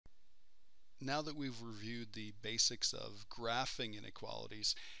now that we've reviewed the basics of graphing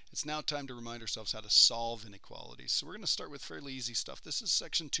inequalities, it's now time to remind ourselves how to solve inequalities. So we're going to start with fairly easy stuff. This is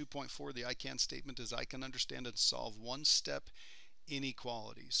section 2.4. The I can statement is I can understand and solve one-step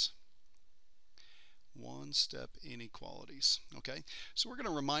inequalities. One-step inequalities. Okay, so we're going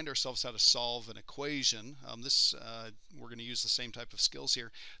to remind ourselves how to solve an equation. We're going to use the same type of skills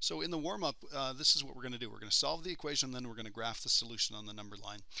here. So in the warm-up, this is what we're going to do. We're going to solve the equation, and then we're going to graph the solution on the number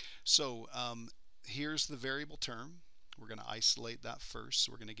line. So here's the variable term. We're going to isolate that first.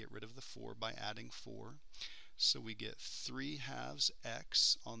 So we're going to get rid of the 4 by adding 4. So we get 3/2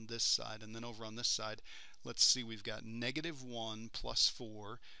 x on this side, and then over on this side, let's see, we've got -1 plus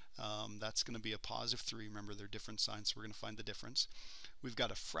 4. That's going to be a positive 3. Remember, they're different signs, so we're going to find the difference. We've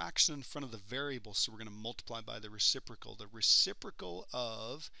got a fraction in front of the variable, so we're going to multiply by the reciprocal. The reciprocal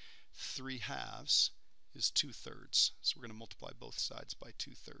of 3/2 is 2/3. So we're going to multiply both sides by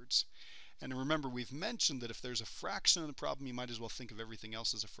 2/3. And remember, we've mentioned that if there's a fraction in the problem, you might as well think of everything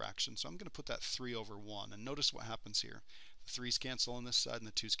else as a fraction. So I'm going to put that 3 over 1. And notice what happens here. The 3's cancel on this side and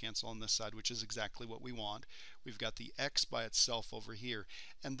the 2's cancel on this side, which is exactly what we want. We've got the x by itself over here.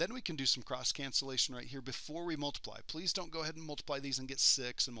 And then we can do some cross cancellation right here before we multiply. Please don't go ahead and multiply these and get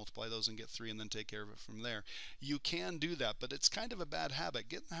 6 and multiply those and get 3 and then take care of it from there. You can do that, but it's kind of a bad habit.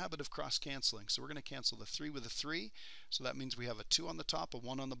 Get in the habit of cross canceling. So we're going to cancel the 3 with a 3. So that means we have a 2 on the top, a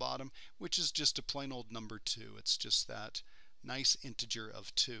 1 on the bottom, which is just a plain old number 2. It's just that nice integer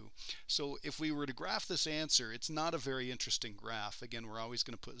of 2. So if we were to graph this answer, it's not a very interesting graph. Again, we're always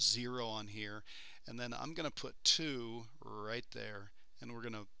going to put 0 on here, and then I'm going to put 2 right there, and we're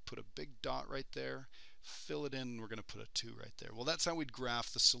going to put a big dot right there, fill it in, and we're going to put a 2 right there. Well, that's how we'd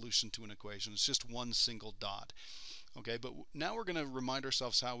graph the solution to an equation. It's just one single dot. Okay, but now we're going to remind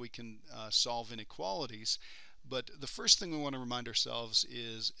ourselves how we can solve inequalities. But the first thing we want to remind ourselves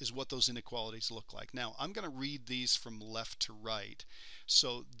is what those inequalities look like. Now, I'm going to read these from left to right.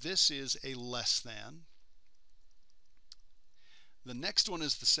 So this is a less than. The next one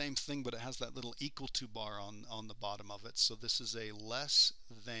is the same thing, but it has that little equal to bar on the bottom of it. So this is a less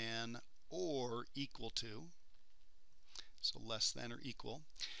than or equal to. So less than or equal.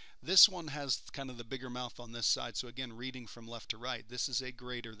 This one has kind of the bigger mouth on this side. So again, reading from left to right, this is a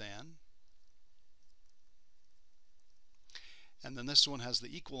greater than. And then this one has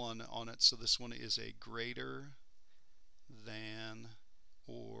the equal on it, so this one is a greater than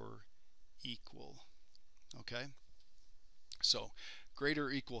or equal. Okay? So greater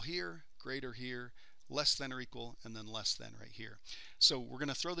or equal here, greater here, less than or equal, and then less than right here. So we're going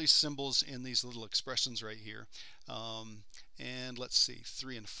to throw these symbols in these little expressions right here. And let's see,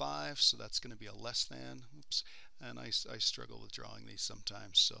 3 and 5, so that's going to be a less than. Oops. And I struggle with drawing these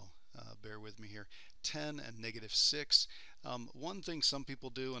sometimes, so bear with me here. 10 and -6. One thing some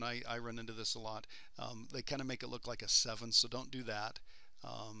people do, and I run into this a lot, they kind of make it look like a 7, so don't do that.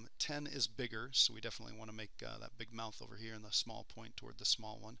 10 is bigger, so we definitely want to make that big mouth over here and the small point toward the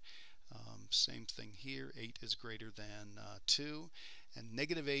small one. Same thing here, 8 is greater than 2, and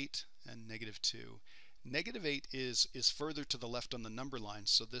 -8 and -2. -8 is further to the left on the number line,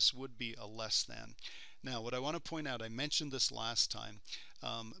 so this would be a less than. Now, what I want to point out, I mentioned this last time,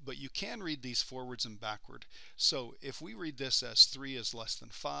 but you can read these forwards and backward. So if we read this as 3 is less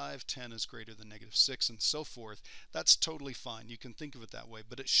than 5, 10 is greater than -6, and so forth, that's totally fine. You can think of it that way,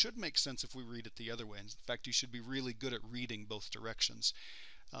 but it should make sense if we read it the other way. In fact, you should be really good at reading both directions.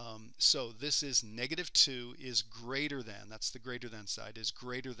 So this is -2 is greater than, that's the greater than side, is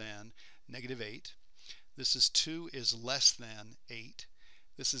greater than -8. This is 2 is less than 8.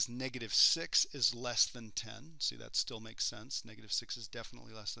 This is -6 is less than 10. See, that still makes sense. -6 is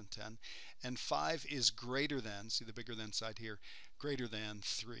definitely less than 10. And 5 is greater than, see the bigger than side here, greater than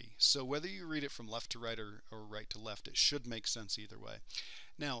 3. So whether you read it from left to right or right to left, it should make sense either way.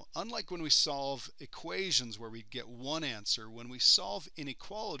 Now, unlike when we solve equations where we get one answer, when we solve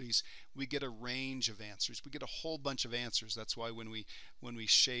inequalities, we get a range of answers. We get a whole bunch of answers. That's why when we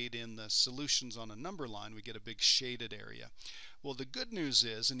shade in the solutions on a number line, we get a big shaded area. Well, the good news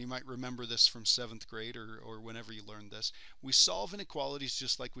is, and you might remember this from 7th grade or whenever you learned this, we solve inequalities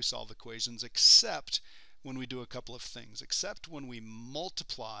just like we solve equations, except when we do a couple of things. Except when we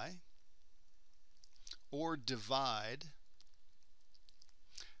multiply or divide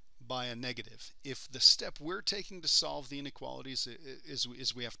by a negative. If the step we're taking to solve the inequalities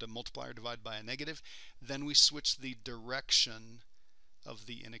is we have to multiply or divide by a negative, then we switch the direction of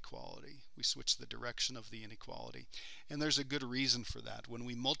the inequality. We switch the direction of the inequality. And there's a good reason for that. When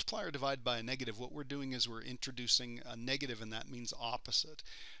we multiply or divide by a negative, what we're doing is we're introducing a negative, and that means opposite.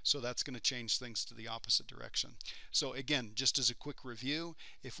 So that's going to change things to the opposite direction. So again, just as a quick review,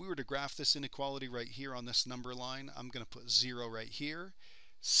 if we were to graph this inequality right here on this number line, I'm going to put 0 right here.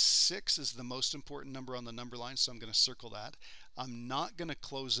 6 is the most important number on the number line, so I'm going to circle that. I'm not going to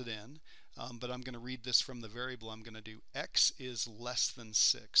close it in, but I'm going to read this from the variable. I'm going to do x is less than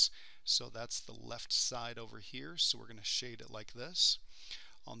 6. So that's the left side over here, so we're going to shade it like this.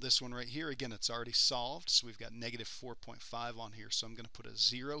 On this one right here, again, it's already solved, so we've got negative 4.5 on here. So I'm going to put a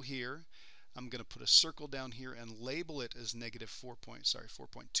 0 here. I'm going to put a circle down here and label it as negative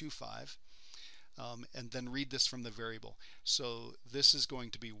 4.25. And then read this from the variable. So this is going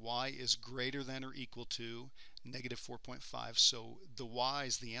to be y is greater than or equal to negative 4.5. So the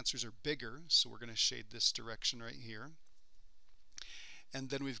y's, the answers are bigger, so we're going to shade this direction right here. And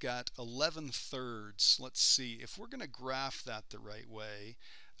then we've got 11/3. Let's see, if we're going to graph that the right way,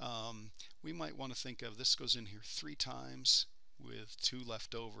 we might want to think of this goes in here 3 times with 2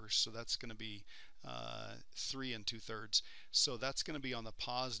 left over, so that's going to be 3 2/3. So that's going to be on the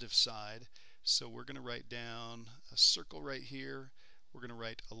positive side. So we're going to write down a circle right here. We're going to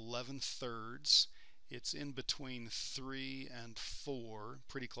write 11/3. It's in between 3 and 4,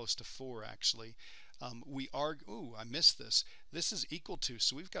 pretty close to 4 actually. I missed this. This is equal to,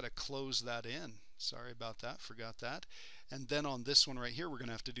 so we've got to close that in. Sorry about that, forgot that. And then on this one right here, we're going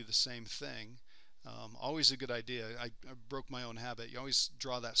to have to do the same thing. Always a good idea. I broke my own habit. You always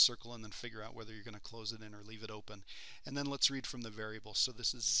draw that circle and then figure out whether you're going to close it in or leave it open. And then let's read from the variable. So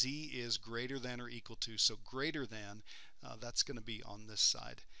this is z is greater than or equal to. So greater than, that's going to be on this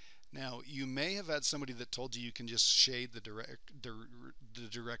side. Now, you may have had somebody that told you can just shade the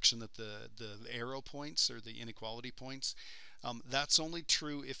direction that the arrow points or the inequality points. That's only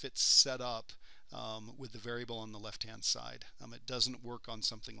true if it's set up with the variable on the left-hand side. It doesn't work on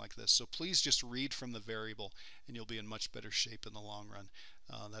something like this. So please just read from the variable and you'll be in much better shape in the long run.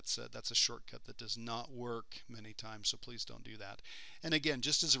 That's a shortcut that does not work many times, so please don't do that. And again,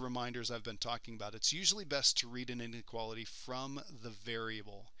 just as a reminder, as I've been talking about, it's usually best to read an inequality from the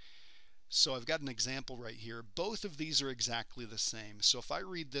variable. So I've got an example right here. Both of these are exactly the same. So if I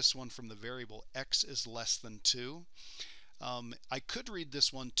read this one from the variable, x is less than 2, I could read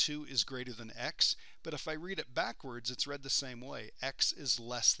this one 2 is greater than x, but if I read it backwards, it's read the same way. X is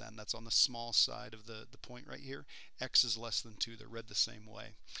less than, that's on the small side of the point right here. X is less than 2, they're read the same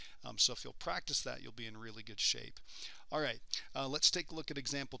way. So if you'll practice that, you'll be in really good shape. All right, let's take a look at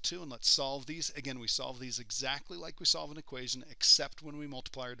example 2 and let's solve these. Again, we solve these exactly like we solve an equation, except when we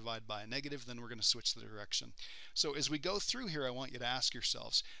multiply or divide by a negative, then we're going to switch the direction. So as we go through here, I want you to ask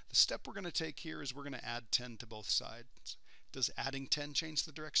yourselves, the step we're going to take here is we're going to add 10 to both sides. Does adding 10 change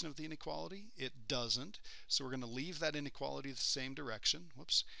the direction of the inequality? It doesn't. So we're going to leave that inequality the same direction.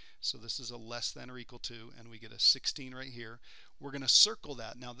 Whoops. So this is a less than or equal to, and we get a 16 right here. We're going to circle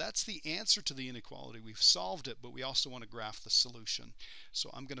that. Now that's the answer to the inequality. We've solved it, but we also want to graph the solution. So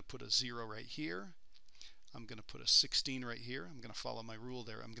I'm going to put a 0 right here. I'm going to put a 16 right here. I'm going to follow my rule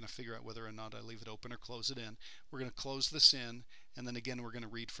there. I'm going to figure out whether or not I leave it open or close it in. We're going to close this in, and then again we're going to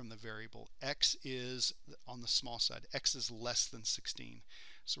read from the variable. X is, on the small side, x is less than 16.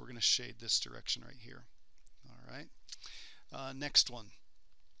 So we're going to shade this direction right here. All right. Next one.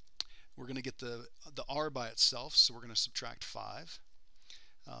 We're going to get the r by itself, so we're going to subtract 5.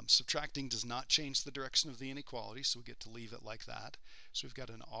 Subtracting does not change the direction of the inequality, so we get to leave it like that. So we've got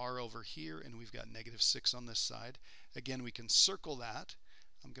an r over here, and we've got negative 6 on this side. Again, we can circle that.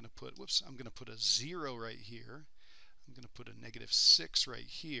 I'm going to put a 0 right here. I'm going to put a negative 6 right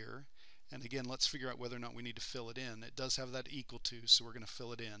here. And again, let's figure out whether or not we need to fill it in. It does have that equal to, so we're going to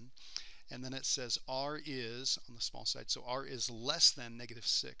fill it in. And then it says r is, on the small side, so r is less than negative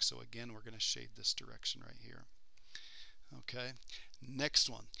 6. So again, we're going to shade this direction right here. Okay, next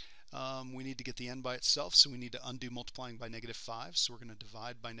one. We need to get the n by itself, so we need to undo multiplying by negative 5. So we're going to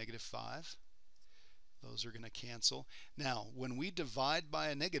divide by negative 5. Those are going to cancel. Now, when we divide by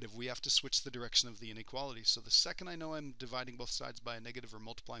a negative, we have to switch the direction of the inequality. So the second I know I'm dividing both sides by a negative or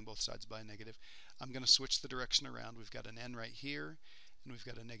multiplying both sides by a negative, I'm going to switch the direction around. We've got an n right here, and we've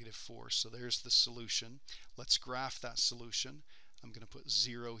got a negative 4. So there's the solution. Let's graph that solution. I'm going to put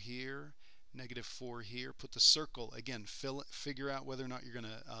 0 here, negative 4 here, put the circle, again, figure out whether or not you're going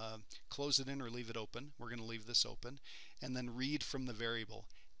to close it in or leave it open. We're going to leave this open, and then read from the variable.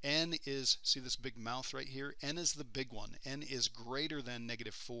 N is, see this big mouth right here? N is the big one. N is greater than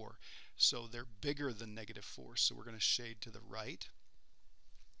negative 4. So they're bigger than negative 4. So we're going to shade to the right.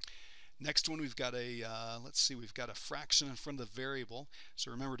 Next one, we've got a, let's see, we've got a fraction in front of the variable. So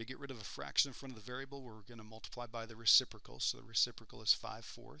remember, to get rid of a fraction in front of the variable, we're going to multiply by the reciprocal. So the reciprocal is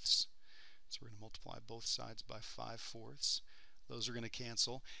 5/4. So we're going to multiply both sides by 5/4. Those are going to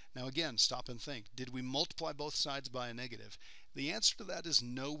cancel. Now again, stop and think. Did we multiply both sides by a negative? The answer to that is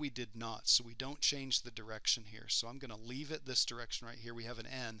no, we did not. So we don't change the direction here. So I'm going to leave it this direction right here. We have an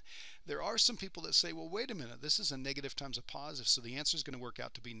n. There are some people that say, well, wait a minute, this is a negative times a positive, so the answer is going to work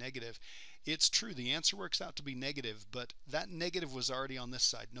out to be negative. It's true, the answer works out to be negative, but that negative was already on this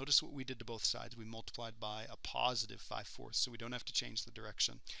side. Notice what we did to both sides. We multiplied by a positive 5/4, so we don't have to change the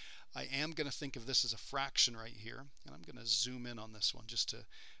direction. I am going to think of this as a fraction right here, and I'm going to zoom in on this one just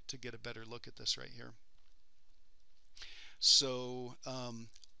to get a better look at this right here. So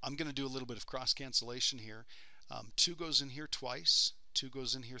I'm going to do a little bit of cross cancellation here. 2 goes in here twice, 2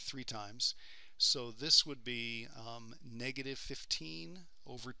 goes in here 3 times. So this would be negative 15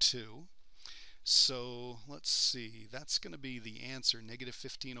 over 2. So let's see, that's going to be the answer, negative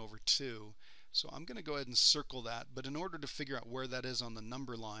 15 over 2. So I'm going to go ahead and circle that, but in order to figure out where that is on the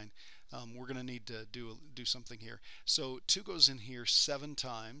number line, we're going to need to do something here. So 2 goes in here 7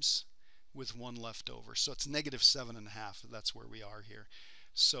 times with 1 left over. So it's negative 7.5. That's where we are here.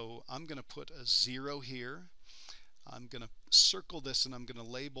 So I'm going to put a 0 here. I'm going to circle this and I'm going to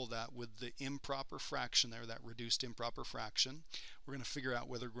label that with the improper fraction there, that reduced improper fraction. We're going to figure out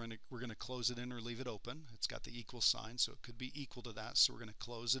whether we're going to close it in or leave it open. It's got the equal sign, so it could be equal to that, so we're going to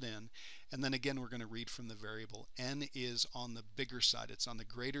close it in. And then again, we're going to read from the variable. N is on the bigger side. It's on the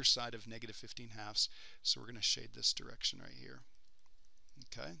greater side of negative 15/2, so we're going to shade this direction right here.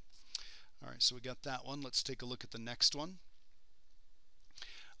 Okay. All right, so we got that one. Let's take a look at the next one.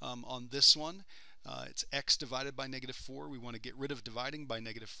 On this one, it's x divided by negative 4. We want to get rid of dividing by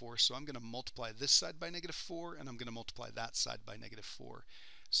negative 4, so I'm going to multiply this side by negative 4, and I'm going to multiply that side by negative 4.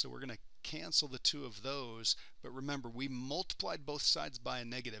 So we're going to cancel the 2 of those, but remember, we multiplied both sides by a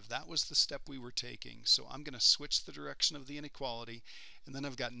negative. That was the step we were taking. So I'm going to switch the direction of the inequality, and then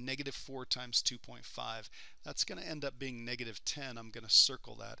I've got negative 4 times 2.5. That's going to end up being negative 10. I'm going to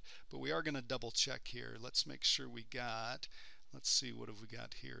circle that, but we are going to double check here. Let's make sure we got, let's see, what have we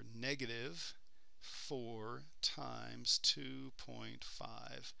got here? Negative 4 times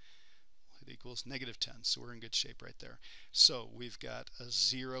 2.5. It equals negative 10, so we're in good shape right there. So we've got a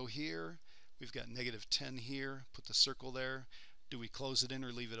 0 here, we've got negative 10 here, put the circle there. Do we close it in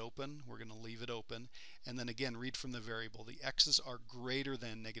or leave it open? We're going to leave it open. And then again, read from the variable. The x's are greater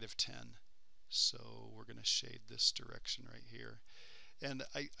than negative 10. So we're going to shade this direction right here. And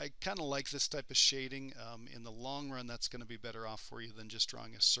I kind of like this type of shading. In the long run, that's going to be better off for you than just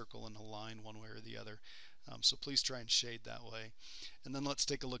drawing a circle and a line one way or the other. So please try and shade that way. And then let's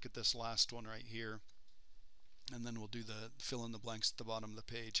take a look at this last one right here. And then we'll do the fill in the blanks at the bottom of the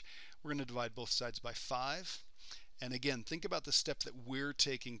page. We're going to divide both sides by 5. And again, think about the step that we're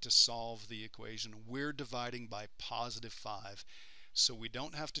taking to solve the equation. We're dividing by positive 5. So we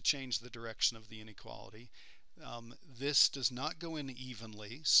don't have to change the direction of the inequality. This does not go in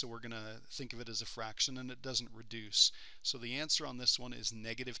evenly, so we're going to think of it as a fraction, and it doesn't reduce. So the answer on this one is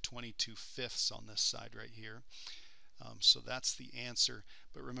negative 22/5 on this side right here. So that's the answer.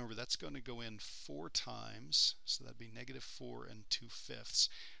 But remember, that's going to go in 4 times, so that'd be negative 4 2/5.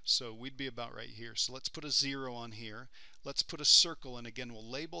 So we'd be about right here. So let's put a 0 on here. Let's put a circle, and again, we'll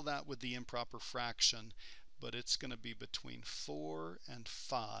label that with the improper fraction. But it's going to be between 4 and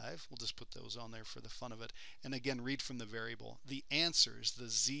 5. We'll just put those on there for the fun of it. And again, read from the variable. The answers, the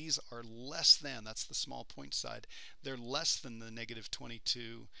z's, are less than, that's the small point side, they're less than the negative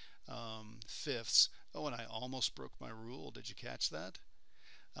 22/5. Oh, and I almost broke my rule. Did you catch that?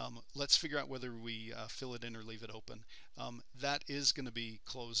 Let's figure out whether we fill it in or leave it open. That is going to be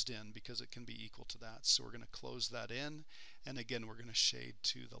closed in because it can be equal to that. So we're going to close that in. And again, we're going to shade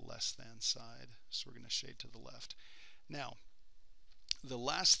to the less than side. So we're going to shade to the left. Now, the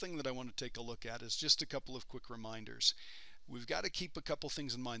last thing that I want to take a look at is just a couple of quick reminders. We've got to keep a couple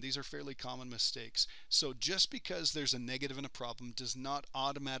things in mind. These are fairly common mistakes. So just because there's a negative in a problem does not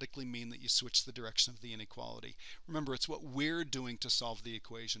automatically mean that you switch the direction of the inequality. Remember, it's what we're doing to solve the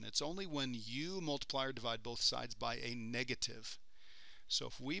equation. It's only when you multiply or divide both sides by a negative. So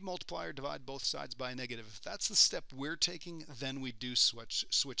if we multiply or divide both sides by a negative, if that's the step we're taking, then we do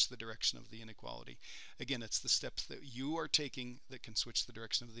switch the direction of the inequality. Again, it's the steps that you are taking that can switch the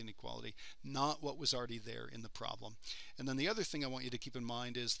direction of the inequality, not what was already there in the problem. And then the other thing I want you to keep in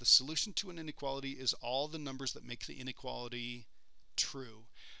mind is the solution to an inequality is all the numbers that make the inequality true.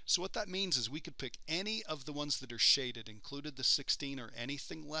 So what that means is we could pick any of the ones that are shaded, included the 16 or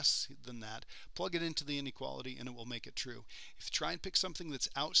anything less than that, plug it into the inequality, and it will make it true. If you try and pick something that's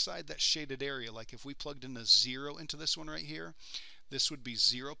outside that shaded area, like if we plugged in a 0 into this one right here, this would be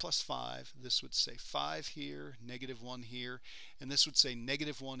 0 plus 5. This would say 5 here, -1 here, and this would say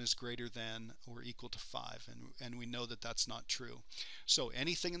 -1 is greater than or equal to 5, and we know that that's not true. So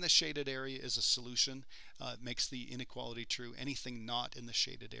anything in the shaded area is a solution. It makes the inequality true. Anything not in the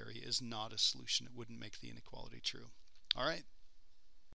shaded area is not a solution. It wouldn't make the inequality true. All right.